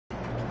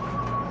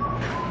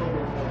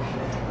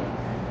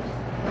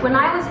When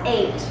I was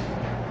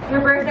 8, your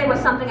birthday was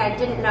something I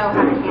didn't know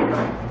how to handle.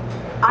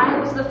 I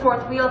was the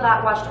fourth wheel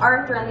that watched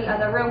Arthur in the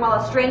other room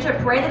while a stranger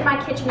paraded my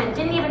kitchen and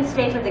didn't even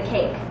stay for the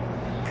cake.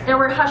 There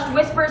were hushed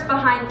whispers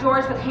behind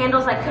doors with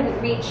handles I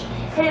couldn't reach,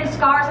 hidden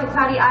scars and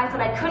cloudy eyes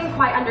that I couldn't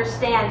quite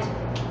understand.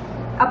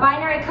 A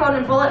binary code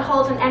and bullet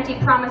holes and empty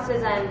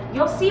promises, and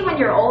you'll see when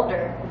you're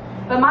older.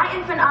 But my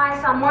infant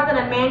eye saw more than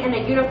a man in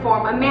a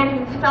uniform, a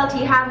man who felt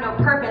he had no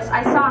purpose.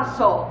 I saw a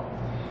soul.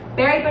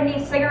 Buried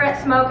beneath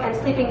cigarette smoke and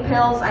sleeping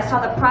pills, I saw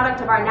the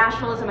product of our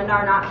nationalism and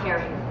our not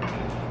caring.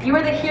 You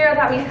were the hero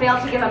that we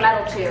failed to give a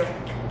medal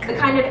to, the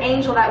kind of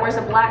angel that wears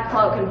a black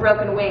cloak and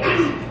broken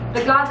wings,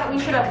 the God that we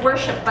should have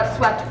worshipped but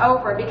swept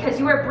over, because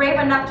you were brave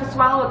enough to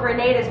swallow a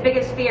grenade as big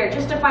as fear,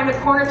 just to find a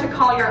corner to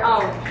call your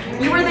own.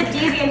 You were the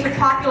deviant of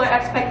popular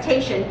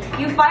expectation.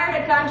 You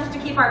fired a gun just to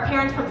keep our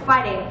parents from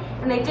fighting,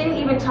 and they didn't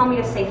even tell me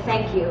to say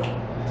thank you.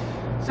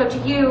 So to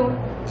you,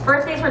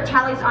 birthdays were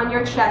tallies on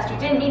your chest. You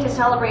didn't need to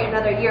celebrate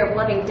another year of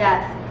living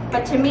death.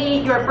 But to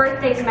me, your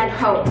birthdays meant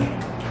hope.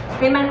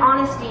 They meant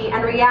honesty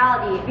and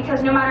reality,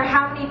 because no matter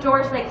how many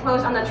doors they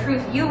closed on the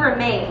truth, you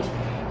remained.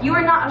 You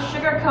were not a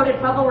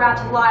sugar-coated,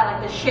 bubble-wrapped lie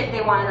like the shit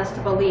they wanted us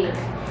to believe.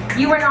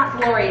 You were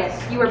not glorious.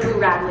 You were Boo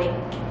Radley.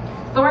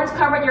 Thorns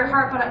covered your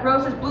heart, but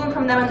roses bloomed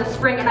from them in the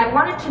spring, and I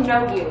wanted to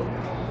know you.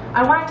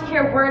 I wanted to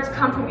hear words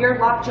come from your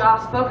locked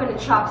jaw, spoken in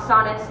chalk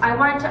sonnets. I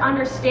wanted to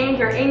understand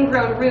your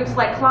ingrown roots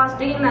like claws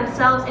digging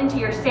themselves into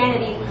your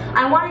sanity.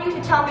 I wanted you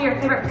to tell me your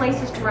favorite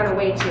places to run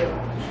away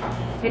to.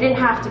 They didn't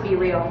have to be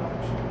real.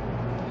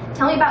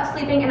 Tell me about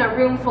sleeping in a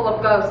room full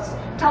of ghosts.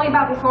 Tell me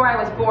about before I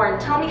was born.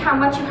 Tell me how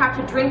much you have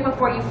to drink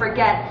before you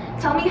forget.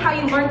 Tell me how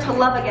you learned to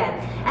love again.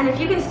 And if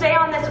you can stay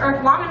on this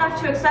earth long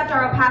enough to accept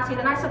our opacity,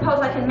 then I suppose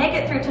I can make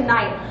it through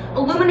tonight.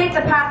 Illuminate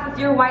the path with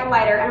your white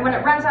lighter, and when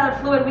it runs out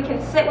of fluid, we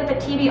can sit with the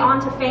TV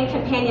on to feign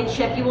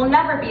companionship. You will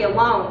never be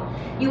alone.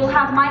 You will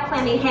have my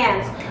clammy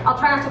hands. I'll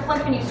try not to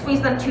flinch when you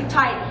squeeze them too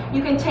tight.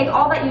 You can take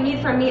all that you need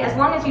from me as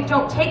long as you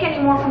don't take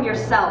any more from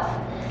yourself.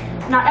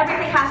 Not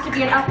everything has to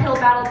be an uphill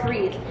battle,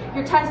 breathe.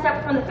 You're 10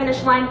 steps from the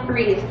finish line,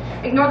 breathe.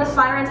 Ignore the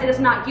sirens, it is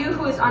not you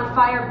who is on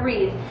fire,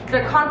 breathe.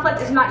 Their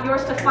conflict is not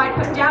yours to fight,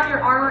 put down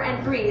your armor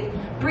and breathe.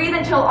 Breathe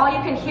until all you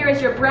can hear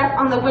is your breath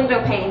on the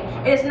window pane.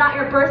 It is not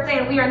your birthday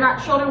and we are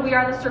not children, we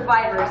are the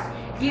survivors.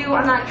 You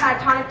are not a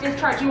catatonic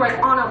discharge, you are an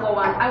honorable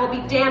one. I will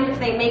be damned if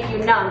they make you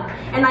numb.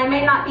 And I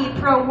may not be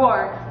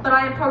pro-war, but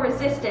I am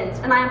pro-resistance,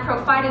 and I am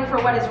pro-fighting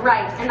for what is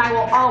right, and I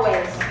will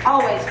always,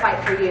 always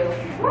fight for you.